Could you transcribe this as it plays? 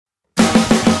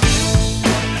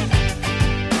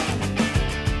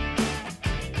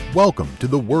Welcome to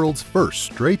the world's first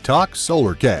Straight Talk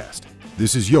Solarcast.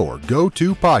 This is your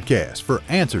go-to podcast for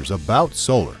answers about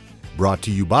solar. Brought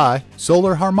to you by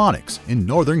Solar Harmonics in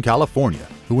Northern California,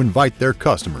 who invite their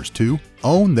customers to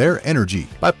own their energy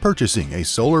by purchasing a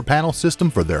solar panel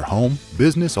system for their home,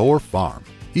 business, or farm.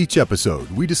 Each episode,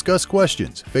 we discuss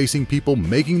questions facing people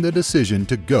making the decision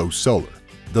to go solar.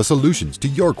 The solutions to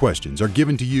your questions are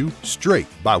given to you straight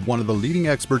by one of the leading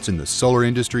experts in the solar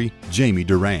industry, Jamie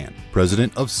Duran,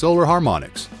 president of Solar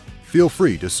Harmonics. Feel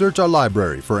free to search our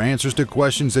library for answers to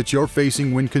questions that you're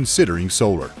facing when considering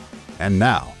solar. And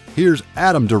now, here's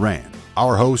Adam Duran,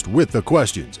 our host with the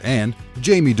questions, and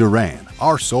Jamie Duran,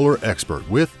 our solar expert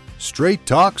with Straight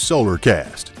Talk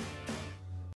Solarcast.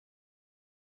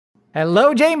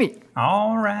 Hello, Jamie.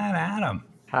 All right, Adam.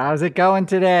 How's it going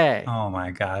today? Oh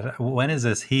my God. When is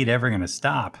this heat ever going to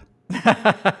stop?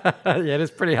 Yeah, it is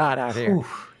pretty hot out here.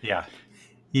 Oof, yeah.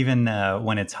 Even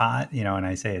when it's hot, and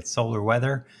I say it's solar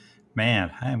weather,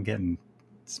 man, I am getting,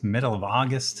 it's middle of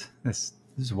August. This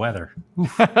weather.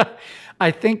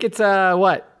 I think it's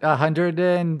 100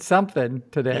 and something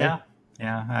today.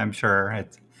 Yeah, I'm sure.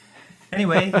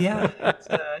 Anyway, it's,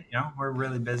 we're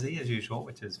really busy as usual,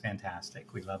 which is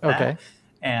fantastic. We love that. Okay.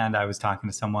 And I was talking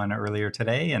to someone earlier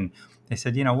today, and they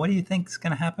said, what do you think is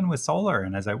going to happen with solar?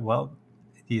 And I was like, well,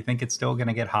 do you think it's still going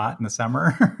to get hot in the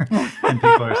summer? And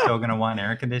people are still going to want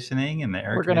air conditioning, and the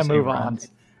air conditioning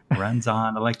runs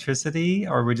on electricity?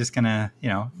 Or we're just going to,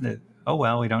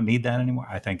 we don't need that anymore.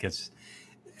 I think it's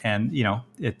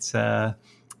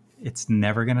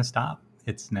never going to stop.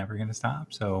 It's never going to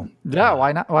stop. So yeah,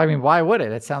 why not? Well, I mean, why would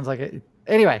it? It sounds like it.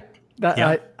 Anyway,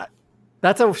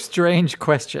 that's a strange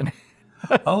question.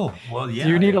 Oh, well, yeah.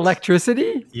 Do you need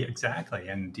electricity? Yeah, exactly.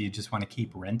 And do you just want to keep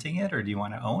renting it, or do you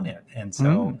want to own it? And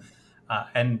so,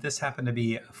 and this happened to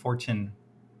be a Fortune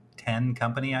 10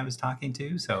 company I was talking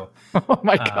to. So, oh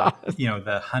my God,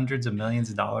 the hundreds of millions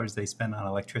of dollars they spend on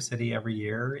electricity every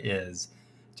year is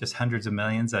just hundreds of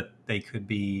millions that they could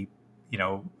be,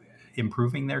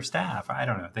 improving their staff. I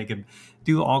don't know. They could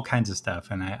do all kinds of stuff.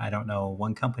 And I don't know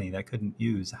one company that couldn't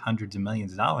use hundreds of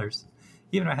millions of dollars.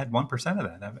 Even if I had 1%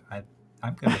 of that,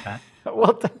 I'm good with that.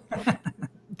 Well,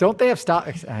 don't they have stock?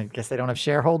 I guess they don't have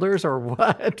shareholders, or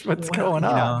what? What's going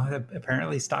on?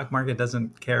 Apparently stock market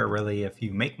doesn't care really if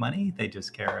you make money. They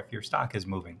just care if your stock is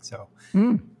moving. So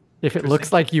if it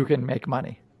looks like you can make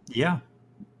money. Yeah.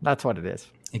 That's what it is.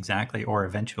 Exactly. Or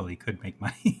eventually could make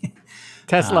money.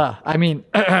 Tesla.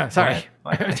 Sorry.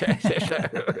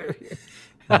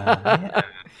 Yeah,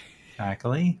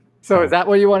 exactly. So is that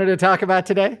what you wanted to talk about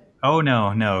today? Oh,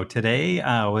 no. Today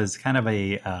was kind of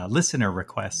a listener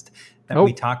request that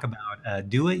we talk about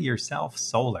do-it-yourself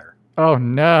solar. Oh,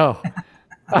 no.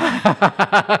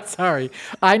 Sorry.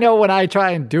 I know when I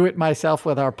try and do it myself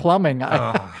with our plumbing,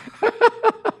 I'm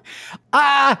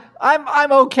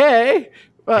okay.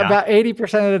 About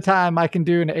 80% of the time, I can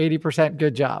do an 80%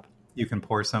 good job. You can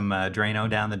pour some Drano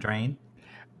down the drain?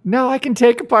 No, I can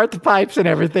take apart the pipes and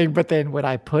everything, but then when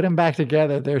I put them back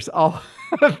together, there's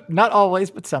not always,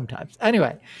 but sometimes.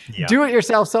 Anyway,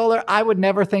 do-it-yourself solar. I would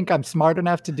never think I'm smart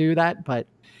enough to do that, but,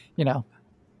 a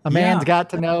man's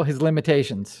got to know his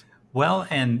limitations. Well,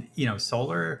 and,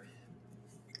 solar,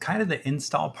 kind of the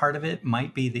install part of it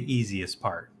might be the easiest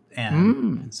part.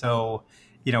 And so,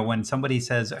 when somebody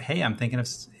says, hey, I'm thinking of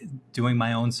doing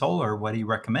my own solar, what do you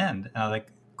recommend? And I'm like,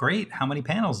 great. How many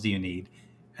panels do you need?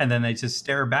 And then they just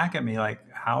stare back at me like,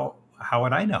 how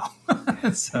would I know?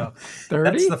 So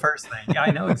 30? That's the first thing. Yeah, I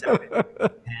know exactly.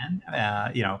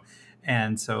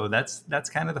 And so that's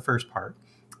kind of the first part,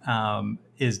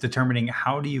 is determining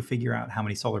how do you figure out how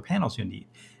many solar panels you need.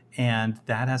 And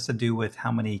that has to do with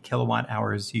how many kilowatt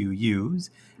hours you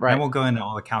use. Right. I won't go into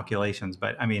all the calculations,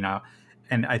 but I mean,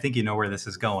 and I think you know where this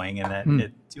is going, and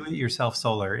that do-it-yourself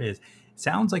solar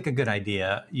sounds like a good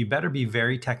idea. You better be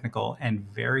very technical and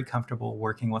very comfortable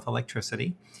working with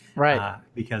electricity. Right.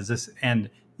 Because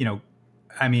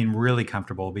really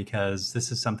comfortable, because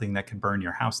this is something that could burn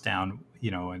your house down,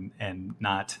 and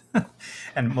not,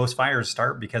 and most fires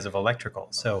start because of electrical.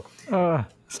 So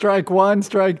strike one,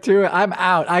 strike two, I'm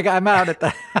out. I'm out at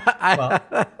that.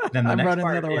 Well, then the next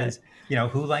part is,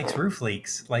 who likes roof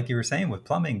leaks, like you were saying with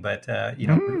plumbing, but,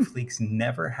 roof leaks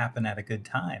never happen at a good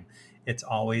time. It's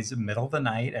always middle of the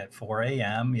night at 4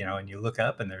 a.m., and you look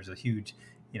up and there's a huge,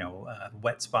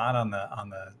 wet spot on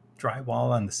the drywall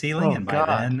on the ceiling. And by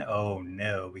then, oh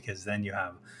no, because then you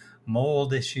have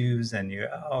mold issues and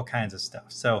all kinds of stuff.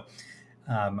 So,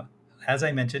 as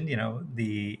I mentioned,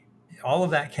 all of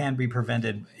that can be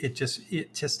prevented. It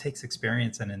just takes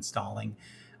experience in installing.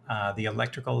 The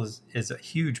electrical is a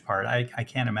huge part. I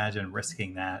can't imagine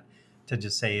risking that to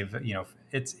just save,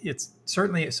 it's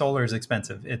certainly solar is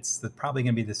expensive. It's probably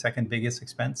going to be the second biggest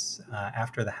expense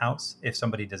after the house if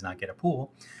somebody does not get a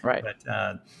pool. Right.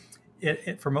 But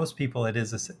for most people, it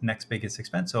is the next biggest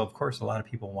expense. So of course, a lot of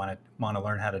people want to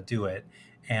learn how to do it.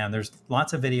 And there's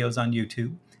lots of videos on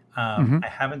YouTube. I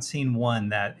haven't seen one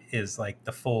that is like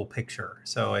the full picture.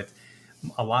 So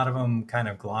a lot of them kind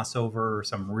of gloss over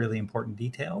some really important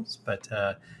details, but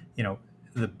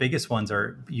the biggest ones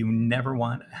are you never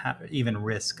want to even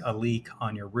risk a leak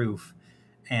on your roof.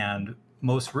 And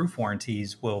most roof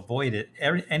warranties will avoid it,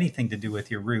 anything to do with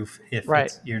your roof if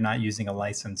you're not using a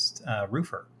licensed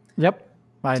roofer. Yep.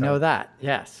 I know that.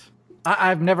 Yes.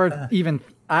 I've never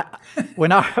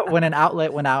when an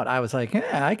outlet went out, I was like,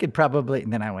 I could probably,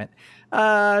 and then I went,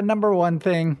 number one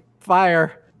thing,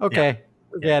 fire. Okay.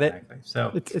 Forget exactly. It.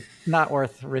 So it's not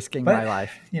worth risking my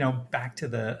life. Back to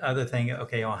the other thing.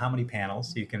 Okay, well, how many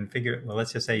panels? You can figure. Well,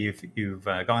 let's just say you've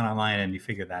gone online and you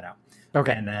figured that out.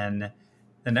 Okay. And then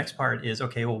the next part is,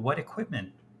 okay, well, what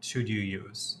equipment should you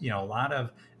use? A lot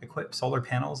of solar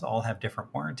panels all have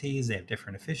different warranties. They have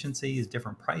different efficiencies,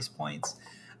 different price points.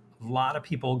 A lot of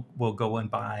people will go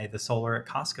and buy the solar at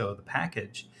Costco, the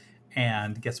package.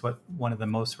 And guess what? One of the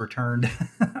most returned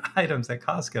items at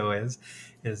Costco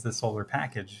is the solar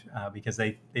package because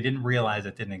they didn't realize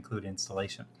it didn't include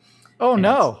installation. Oh,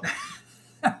 no.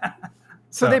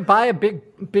 So they buy a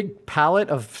big pallet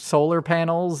of solar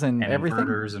panels and everything?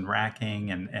 Inverters and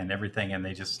racking and everything, and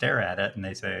they just stare at it and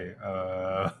they say,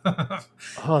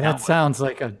 that sounds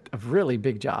like a really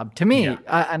big job. To me,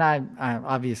 I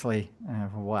obviously,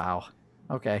 wow.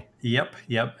 Okay. Yep.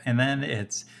 And then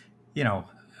it's,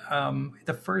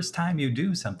 the first time you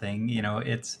do something,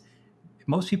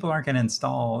 most people aren't going to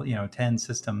install, 10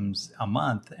 systems a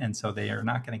month. And so they are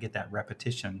not going to get that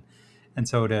repetition. And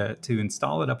so to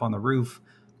install it up on the roof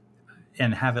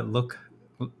and have it look,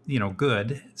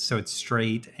 good, so it's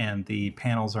straight and the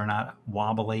panels are not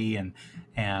wobbly and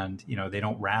they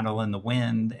don't rattle in the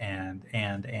wind and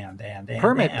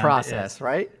permit process,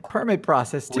 right? Permit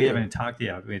process too. We haven't talked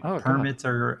yet. Permits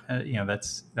are,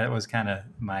 that was kind of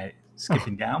my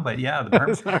skipping down, but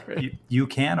the permit, you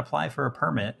can apply for a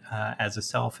permit as a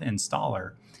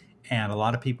self-installer, and a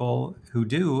lot of people who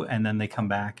do, and then they come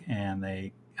back and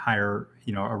they hire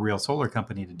a real solar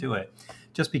company to do it,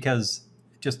 just because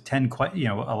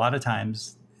a lot of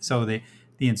times. So the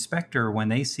inspector, when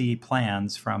they see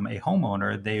plans from a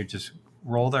homeowner, they just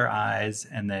roll their eyes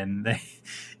and then they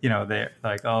they're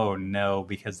like, oh no,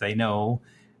 because they know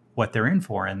what they're in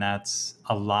for, and that's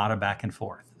a lot of back and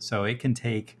forth. So it can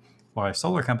take, well, a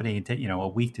solar company can take, a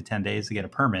week to 10 days to get a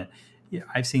permit.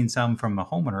 I've seen some from a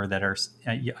homeowner that are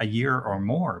a year or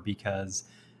more because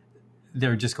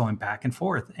they're just going back and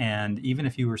forth. And even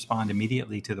if you respond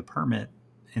immediately to the permit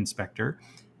inspector,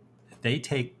 they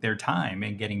take their time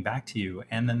in getting back to you,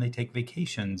 and then they take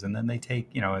vacations, and then they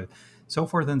take, so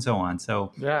forth and so on.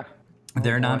 So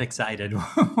they're not excited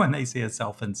when they see a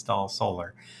self-install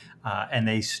solar, and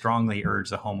they strongly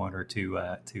urge the homeowner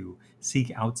to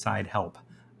seek outside help.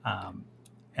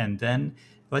 And then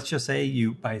let's just say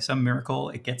by some miracle,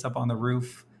 it gets up on the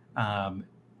roof,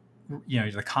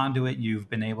 the conduit you've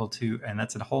been able to, and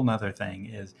that's a whole nother thing,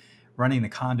 is running the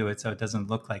conduit so it doesn't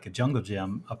look like a jungle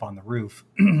gym up on the roof.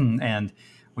 And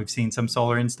we've seen some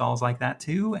solar installs like that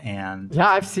too. And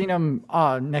I've seen them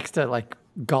next to like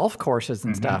golf courses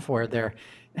and stuff where they're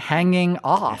hanging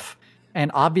off and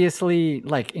obviously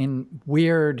like in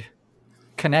weird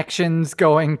connections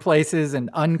going places and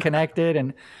unconnected,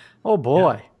 and oh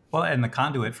boy. Yeah. Well, and the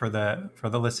conduit for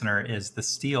the listener is the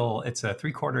steel. It's a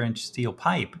 3/4 inch steel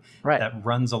pipe that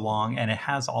runs along, and it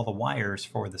has all the wires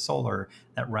for the solar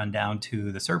that run down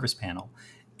to the service panel.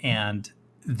 And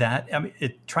that,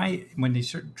 when you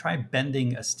try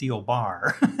bending a steel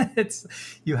bar,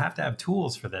 you have to have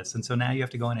tools for this. And so now you have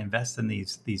to go and invest in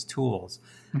these tools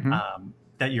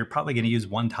that you're probably going to use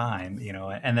one time,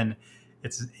 and then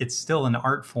it's still an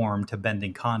art form to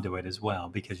bending conduit as well,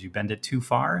 because you bend it too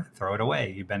far, throw it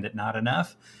away. You bend it not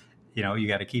enough, you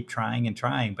got to keep trying and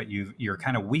trying, but you're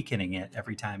kind of weakening it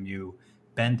every time you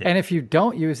bend it. And if you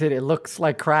don't use it, it looks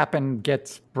like crap and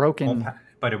gets broken.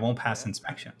 But it won't pass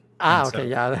inspection.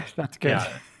 Okay. So, that's good.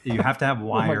 Yeah, you have to have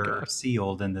wire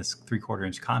sealed in this 3/4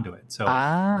 inch conduit. So,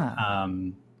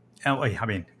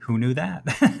 who knew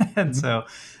that? And so,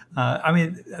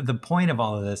 the point of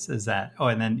all of this is that,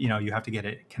 and then, you have to get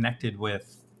it connected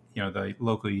with, the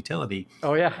local utility.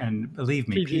 Oh, yeah. And believe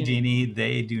me, PG&E,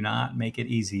 they do not make it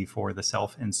easy for the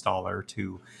self-installer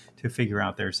to figure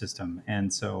out their system.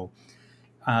 And so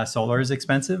Solar is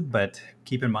expensive, but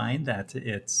keep in mind that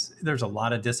there's a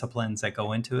lot of disciplines that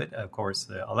go into it. Of course,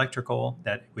 the electrical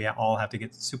that we all have to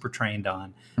get super trained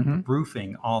on, the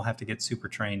roofing all have to get super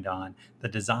trained on, the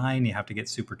design you have to get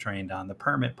super trained on, the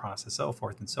permit process, so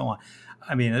forth and so on.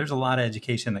 I mean, there's a lot of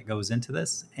education that goes into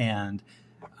this. And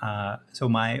so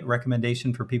my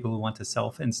recommendation for people who want to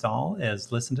self-install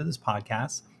is listen to this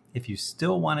podcast. If you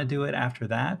still want to do it after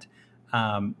that,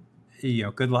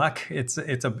 good luck. It's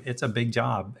a big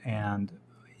job, and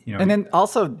and then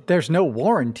also there's no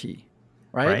warranty,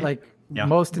 right? Like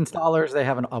most installers, they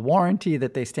have a warranty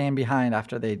that they stand behind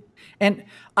after they. And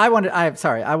I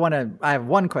have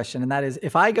one question, and that is,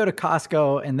 if I go to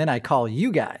Costco and then I call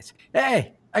you guys,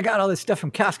 hey, I got all this stuff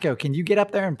from Costco. Can you get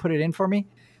up there and put it in for me?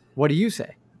 What do you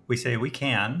say? We say we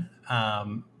can,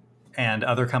 and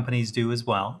other companies do as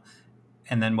well.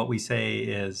 And then what we say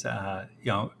is,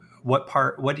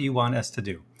 what do you want us to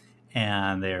do?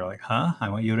 And they're like, I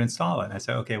want you to install it. And I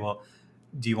say, okay, well,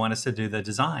 do you want us to do the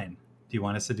design? Do you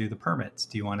want us to do the permits?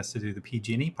 Do you want us to do the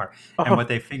PG&E part? And what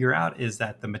they figure out is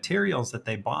that the materials that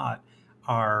they bought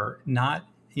are not,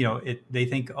 they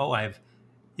think,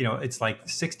 it's like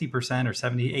 60% or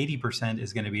 70, 80%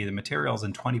 is going to be the materials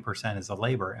and 20% is the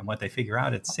labor. And what they figure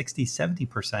out, it's 60,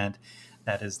 70%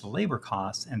 that is the labor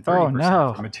cost and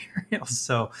 30% for materials.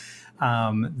 So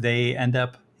they end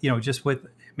up, just with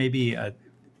maybe a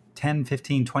 10,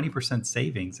 15, 20%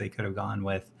 savings, they could have gone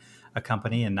with a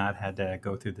company and not had to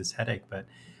go through this headache. But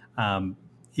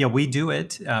we do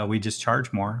it. We just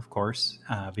charge more, of course,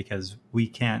 because we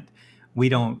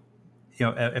don't,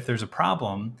 if there's a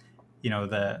problem,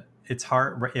 it's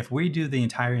hard. If we do the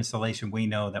entire installation, we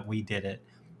know that we did it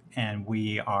and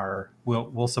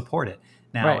we'll support it.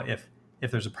 Now, if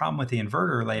there's a problem with the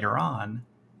inverter later on,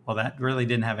 well, that really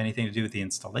didn't have anything to do with the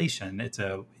installation. It's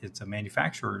a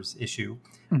manufacturer's issue.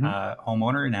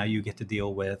 Homeowner, now you get to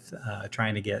deal with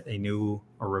trying to get a new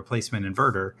or replacement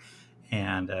inverter.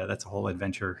 And that's a whole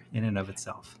adventure in and of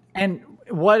itself. And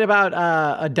what about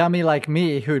a dummy like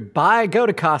me who'd go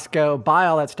to Costco, buy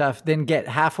all that stuff, then get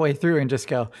halfway through and just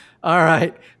go, all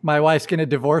right, my wife's going to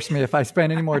divorce me if I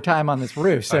spend any more time on this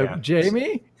roof. So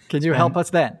Jamie, can you help us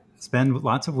then? Spend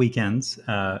lots of weekends.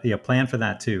 Plan for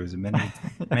that too. Is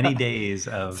many days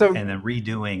of and then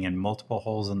redoing and multiple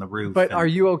holes in the roof. But are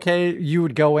you okay? You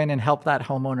would go in and help that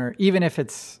homeowner even if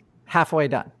it's halfway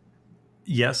done?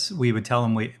 Yes, we would tell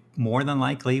them more than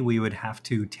likely we would have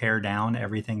to tear down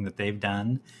everything that they've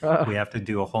done. We have to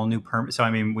do a whole new permit. So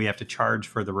we have to charge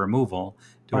for the removal,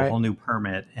 do a whole new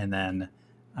permit, and then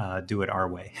do it our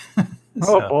way.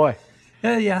 Boy.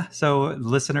 Yeah. So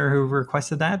listener who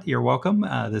requested that, you're welcome.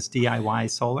 This DIY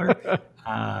solar.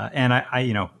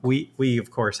 And we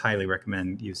of course highly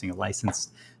recommend using a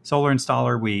licensed solar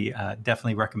installer. We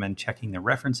definitely recommend checking the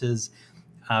references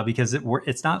because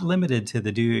it's not limited to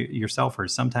the do-yourselfers.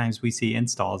 Sometimes we see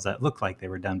installs that look like they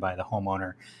were done by the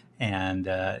homeowner, and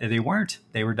they weren't.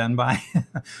 They were done by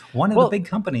one of the big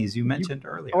companies you mentioned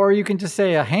earlier. Or you can just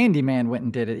say a handyman went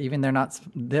and did it, even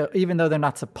though they're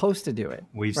not supposed to do it.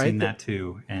 We've seen that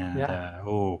too,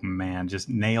 and just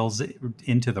nails it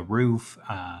into the roof,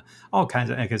 all kinds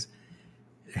of. Because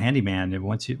handyman,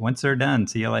 once they're done,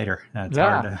 see you later. It's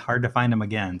hard to find them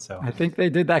again. So I think they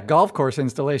did that golf course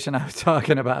installation I was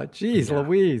talking about. Jeez,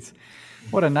 Louise,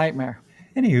 what a nightmare.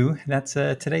 Anywho, that's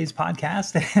today's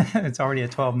podcast. It's already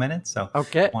at 12 minutes, so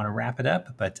I want to wrap it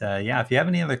up. But if you have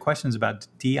any other questions about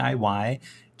DIY,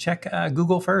 check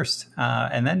Google first.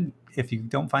 And then if you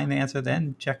don't find the answer,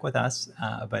 then check with us.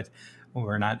 But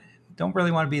don't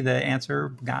really want to be the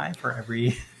answer guy for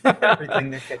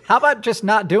everything. How about just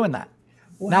not doing that?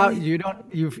 Well, now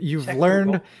you've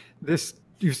learned Google. This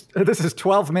is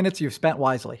 12 minutes you've spent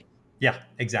wisely. Yeah,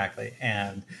 exactly.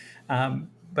 And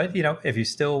but if you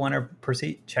still want to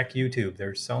proceed, check YouTube.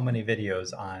 There's so many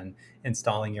videos on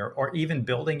installing or even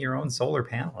building your own solar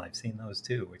panel. I've seen those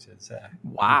too, which is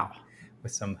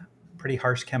with some pretty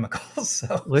harsh chemicals.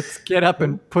 So let's get up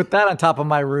and put that on top of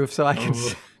my roof so I can.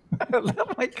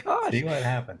 Oh my gosh! See what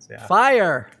happens. Yeah.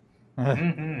 Fire.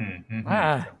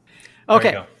 So,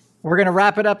 okay. We're going to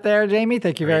wrap it up there, Jamie.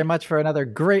 Thank you very much for another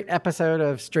great episode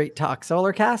of Straight Talk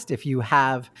Solarcast. If you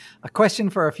have a question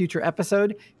for a future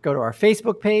episode, go to our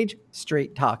Facebook page,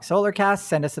 Straight Talk Solarcast.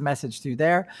 Send us a message through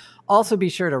there. Also, be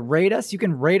sure to rate us. You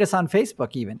can rate us on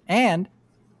Facebook even. And,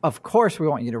 of course, we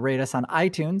want you to rate us on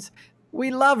iTunes. We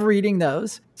love reading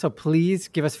those. So please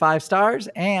give us 5 stars.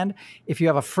 And if you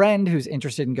have a friend who's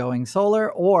interested in going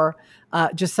solar or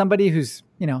just somebody who's,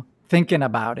 thinking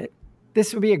about it,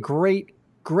 this would be a great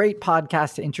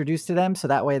podcast to introduce to them so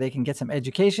that way they can get some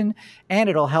education and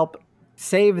it'll help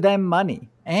save them money.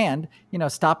 and,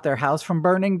 stop their house from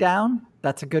burning down.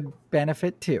 That's a good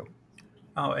benefit too.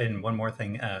 Oh, and one more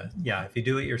thing. If you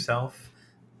do it yourself,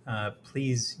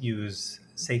 please use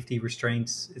safety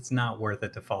restraints. It's not worth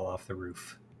it to fall off the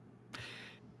roof.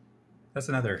 That's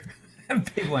another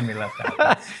big one we left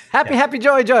out. Happy,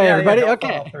 joy, everybody.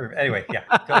 Okay. Anyway,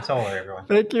 go solar, everyone.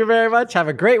 Thank you very much. Have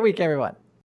a great week, everyone.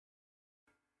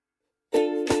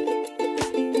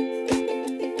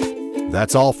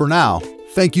 That's all for now.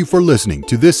 Thank you for listening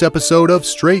to this episode of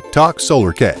Straight Talk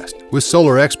Solarcast with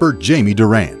solar expert Jamie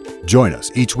Duran. Join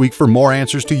us each week for more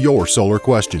answers to your solar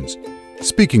questions.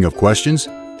 Speaking of questions,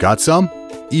 got some?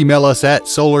 Email us at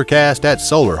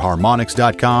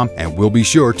solarcast@solarharmonics.com and we'll be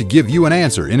sure to give you an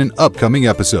answer in an upcoming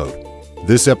episode.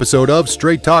 This episode of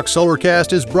Straight Talk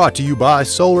Solarcast is brought to you by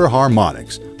Solar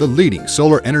Harmonics, the leading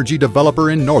solar energy developer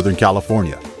in Northern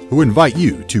California, who invite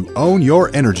you to own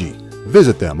your energy.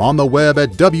 Visit them on the web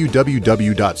at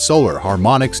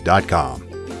www.solarharmonics.com.